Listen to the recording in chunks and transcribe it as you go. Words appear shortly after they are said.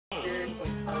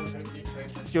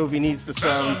Jovi needs the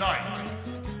sound.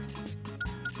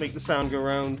 Make the sound go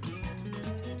round.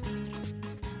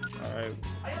 Alright.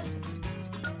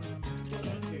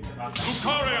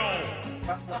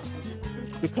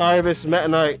 Lucario vs Meta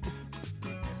Knight.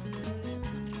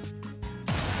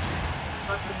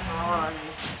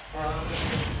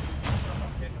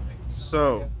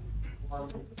 So,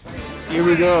 here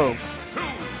we go.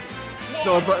 It's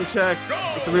not a button check,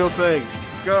 it's the real thing.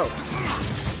 Let's go.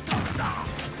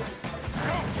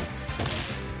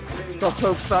 Got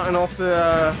Poke starting off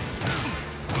the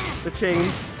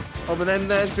chains. Oh, but then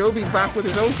there's Jovi back with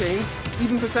his own chains.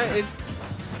 Even percentage.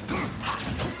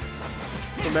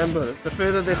 Remember, the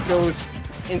further this goes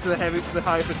into the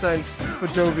higher percent for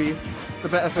Jovi, the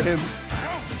better for him.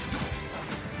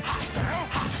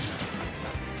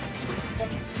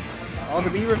 Oh, the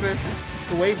V reverse.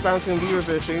 The wave bouncing and V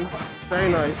reversing. Very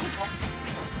nice.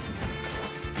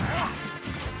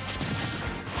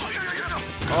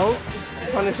 Oh,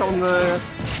 punish on the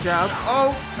jab.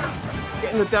 Oh,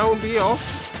 getting the down B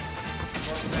off.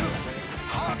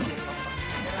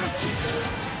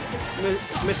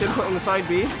 Miss input on the side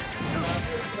B.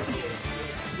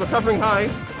 Recovering high.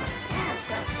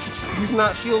 Using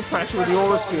that shield pressure with the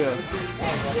Aura Sphere.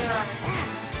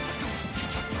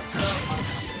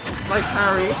 Nice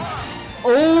parry.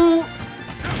 Oh!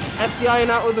 FCI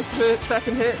out with the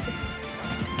second hit.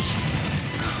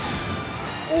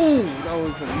 Oh, that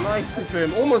was a nice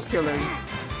confirm. Almost killing.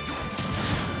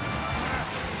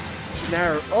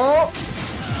 Narrow. Oh!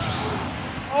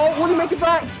 Oh, will he make it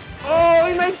back? Oh,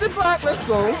 he makes it back. Let's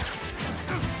go.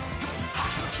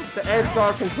 The edge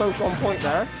guard can cloak on point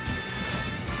there.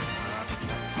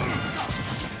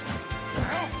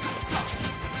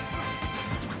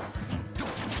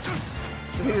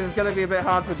 I think it's going to be a bit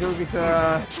hard for Jovi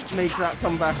to make that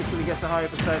comeback until he gets a higher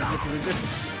percentage, which is just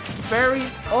very...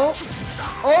 Oh!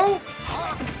 Oh!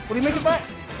 Will he make it back?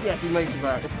 Yes, he makes it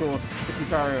back, of course. It's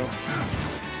Lucario.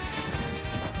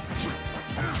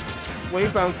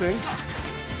 Wave bouncing.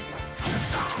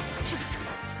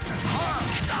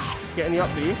 Getting the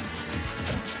up B.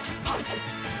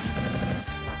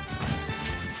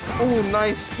 Oh,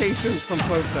 nice patience from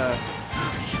Cloak there.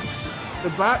 The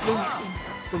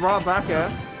raw back air.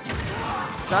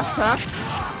 Dash tap.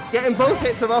 Getting both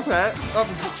hits of up air.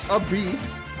 Up B.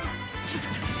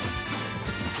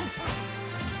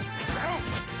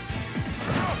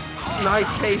 Nice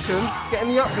patience. Getting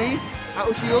the up B. Out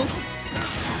of shield.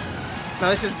 Now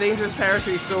this is dangerous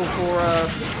territory still for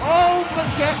oh, but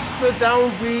gets the down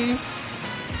B.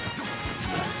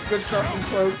 Good stuff from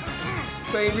Cloak.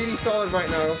 Playing really solid right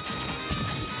now.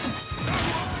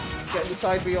 Getting the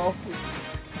side B off.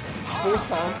 Force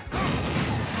palm.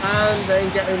 And then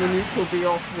getting the neutral B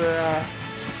off the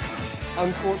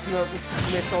unfortunate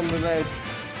miss on the ledge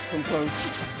from Cloak.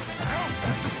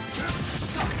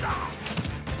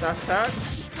 Dash attack.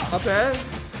 Up air.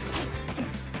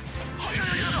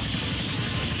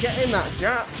 Getting that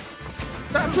jab.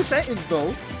 That percentage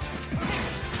though.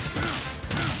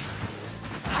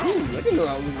 Ooh, I didn't know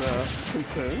that was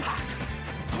confirmed.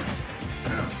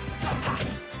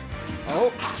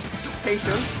 Oh,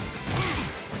 patience.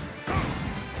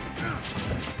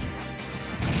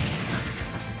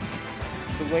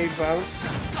 The wave bounce.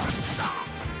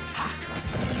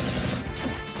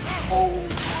 Oh,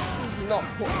 not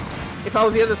quite. If I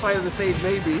was the other side of the stage,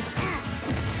 maybe.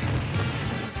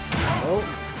 Oh.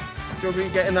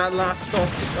 Jovi getting that last stop.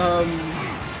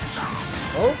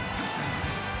 Oh.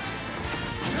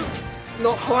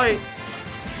 Not quite.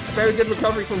 Very good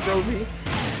recovery from Jovi.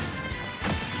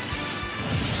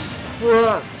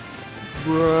 Bruh.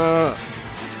 Bruh.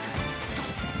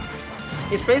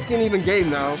 It's basically an even game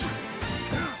now.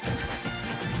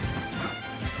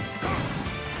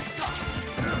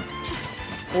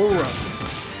 Alright.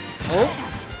 Oh.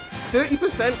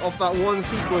 30% of that one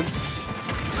sequence.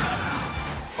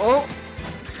 Oh,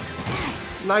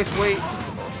 nice weight.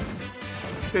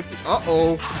 50.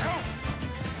 Uh-oh.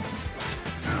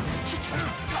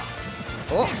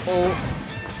 Uh-oh.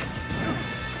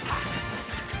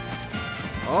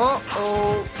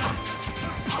 Uh-oh.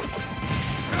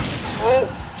 Oh.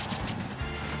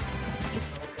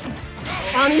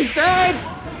 And he's dead.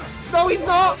 No, he's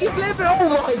not. He's living. Oh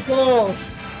my gosh.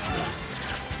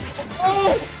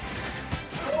 Oh.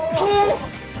 Oh.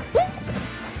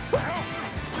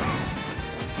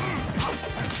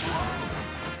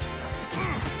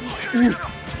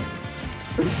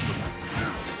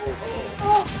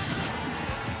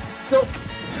 So,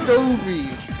 Jovi.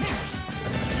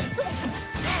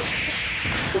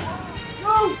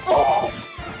 No! Oh!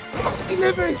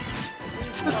 Delivering!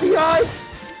 The PI!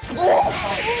 Oh!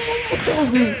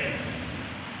 Jovi!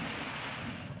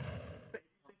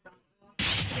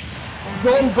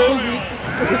 John Bogey.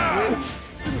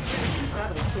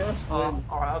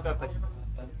 Alright, I'll go play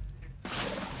then.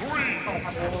 3, 2,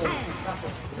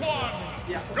 1,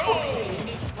 Yeah, go! you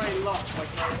need to play luck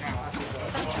like right now.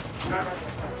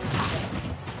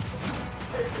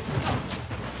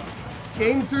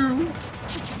 Game 2.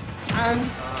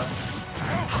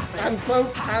 And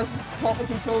Cloak has proper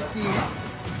control scheme.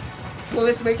 Will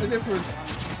this make the difference?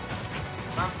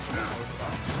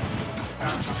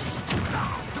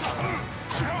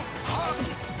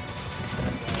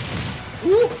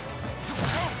 Woo!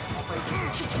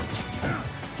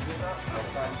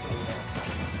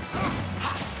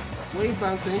 Wave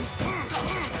bouncing.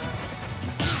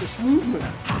 This movement.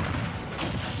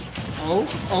 Oh.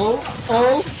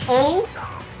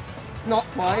 Not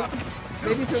quite.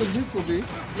 Maybe if it was neutral B.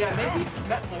 Yeah, maybe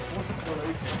Metlife wasn't one of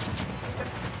those.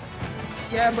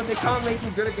 Yeah, but they can't make me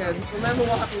good again. Remember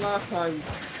what happened last time?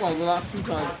 Well, the last 2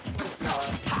 times.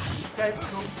 Okay,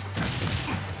 cool.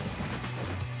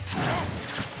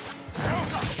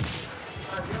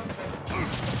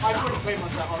 I already played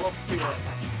myself, I lost 2 right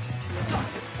now.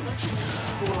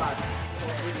 Cool lad.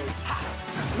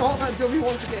 Not that Jovi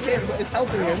wants to get hit, but it's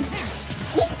helping him.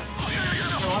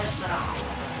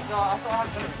 No, I thought I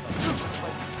was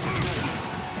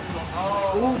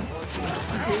Ooh.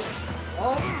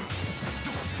 Oh.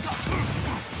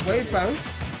 Wave bounce.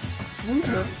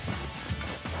 Movement.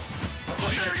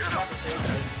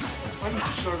 I'm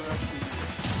so rusty.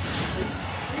 It's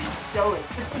showing.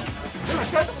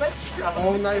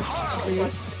 Oh, nice.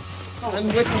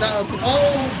 And whipping that up.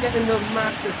 Oh, getting the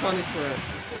massive punish for it.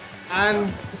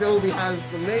 And Jovi has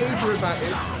the major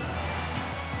advantage.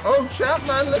 Oh,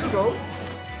 Chapman, let's go.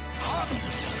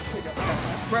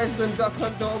 President Duck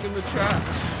Hunt Dog in the chat.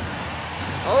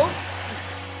 Oh.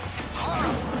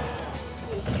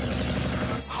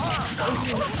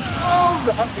 Oh,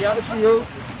 got the out of field.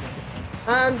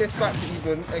 And it's back to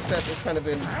even, except it's kind of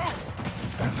been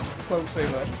close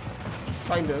favor.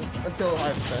 Kind of, until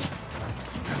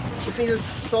 5%. Just need a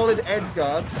solid edge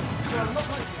guard.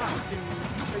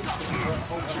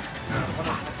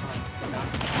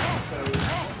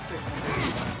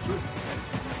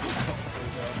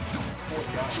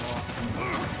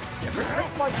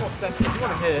 Like what sense? If you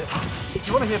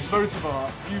want to hear both of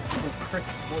our beautiful, crisp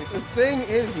voices. The thing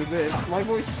is with this, my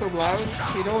voice is so loud,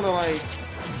 so you don't want to like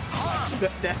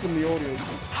deafen the audience.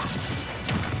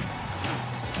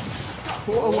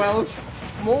 Quarter Welsh,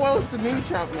 more Welsh than me,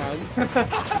 chap man.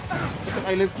 Except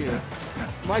I live here.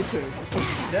 My turn.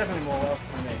 Definitely more Welsh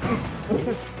than me.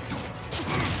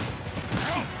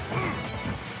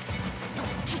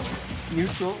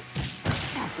 Neutral.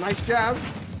 Nice jab.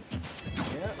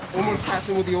 Yeah. Almost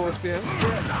catching with the aura spear.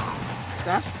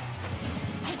 Dash.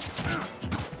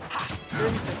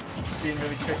 Really just being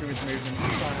really tricky with movement,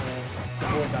 trying to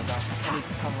avoid that dash. And he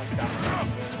can come like dash.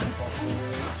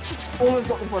 Almost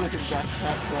got the punish of the dash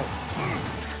attack, but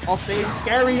off stage,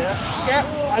 scary. Yeah.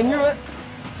 I knew it.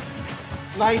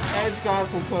 Nice edge guard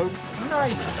from Cloak.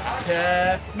 Nice back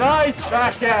air. Nice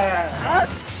back air.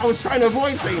 That's, I was trying to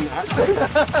avoid saying that.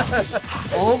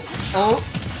 Oh.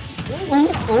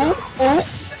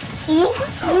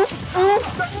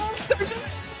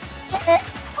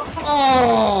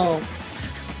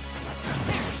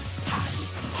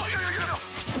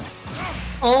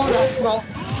 Oh, that's not.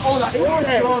 Oh, that is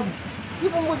dead.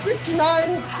 Even with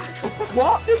 59.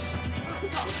 What?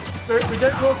 We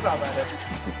don't talk about that.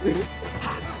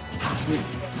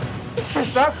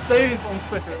 That stays on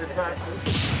Twitter. In fact.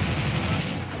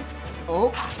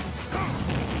 Oh.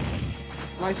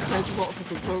 Nice attention bot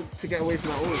for Cloak to get away from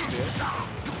that aura spear.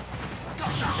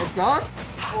 Edge guard.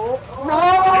 Oh. No!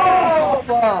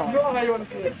 Not how you want to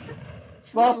see it.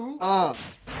 But I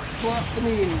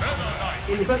mean,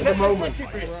 in the moment.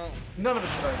 None of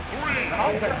it's right. 3, 2,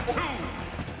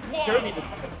 1, Jovi did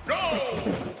go!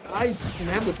 I can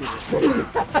handle it.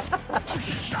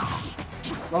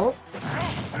 Oh.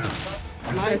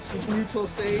 Nice neutral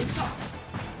stage.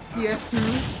 PS2.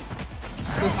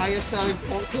 The highest selling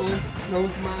console known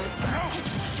to man.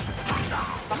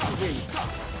 That's the Wii.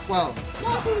 Well, no, I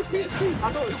thought it was PS2.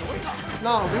 I thought it was the Wii.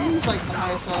 No, Wii was like the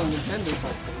highest selling Nintendo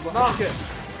console. But Marcus,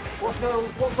 what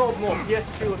sold more,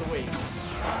 PS2 or the Wii?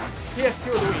 PS2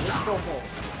 or the Wii, what sold more?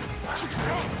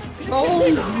 Oh,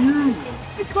 you!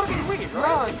 It's got to be the Wii, No,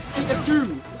 right? it's PS2.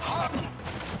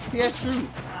 PS2.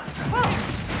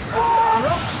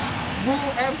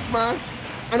 Raw F Smash,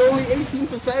 and only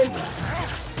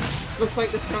 18%. Looks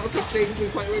like this counter stage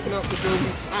isn't quite waking up for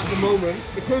Jovi at the moment.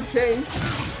 It could change.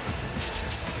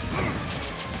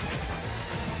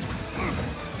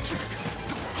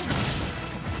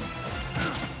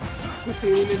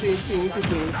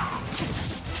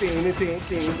 Getting the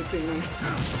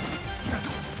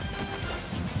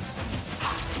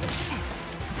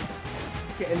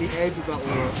edge of that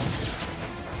aura.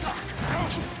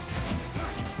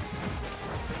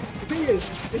 The thing is,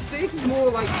 the stage is more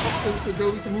like options for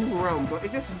Joey to move around, but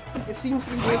it seems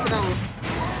to be working out.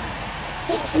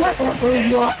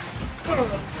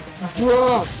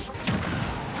 Bro.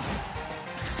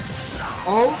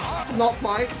 Oh, not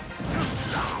quite.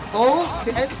 Oh,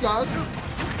 the edge guard.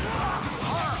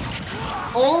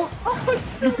 Oh,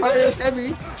 Lucario is heavy.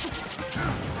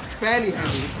 Fairly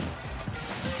heavy.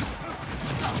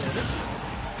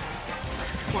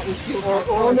 Fighting skill.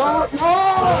 Oh no, no!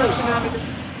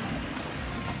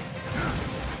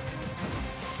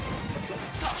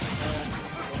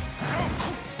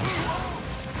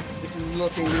 This is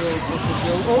looking real good for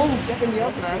Joe. Oh, getting the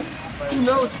up now. Who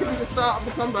knows? Could be the start of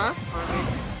the comeback.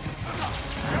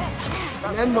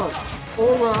 Remember,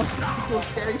 aura equals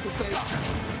scary to say.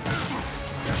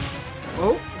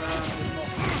 Oh.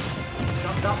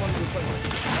 That one's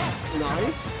the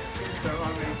Nice. So,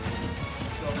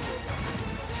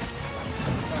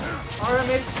 Alright,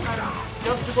 mate.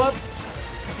 Jump to blood.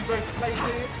 You both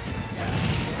places.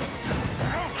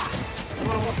 You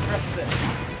want to watch the rest of it.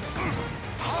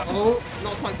 Oh,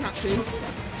 not quite catching.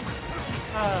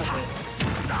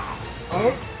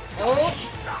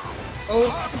 Oh,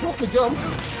 support the jump.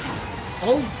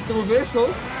 Oh, the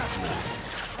reversal.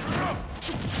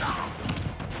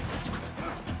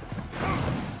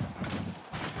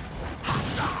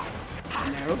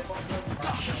 No.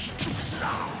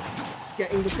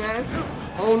 Getting the fair.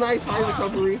 Oh, nice high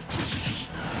recovery.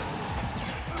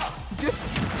 Just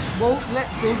won't let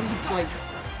Jovi like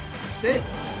sit.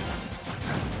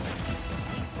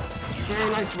 Very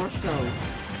nice rush down.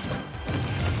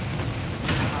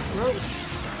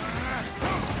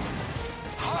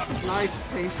 Nice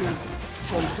patience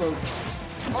from Coach.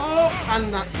 Oh,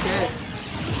 and that's dead.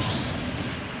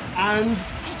 And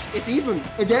it's even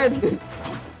again.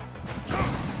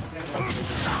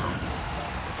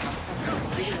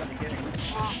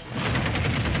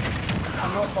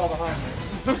 I'm not far behind me.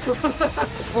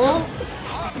 Oh,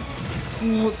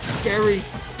 ooh, scary.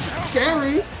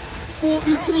 Scary.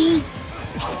 42.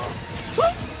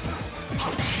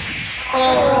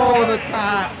 Oh, the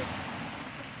cat.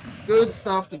 Good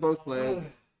stuff to both players.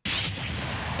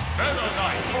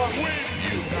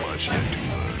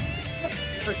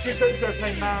 So Shuko's going to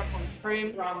play Matt on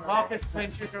stream, Marcus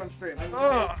playing Shuko on stream.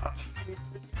 Oh.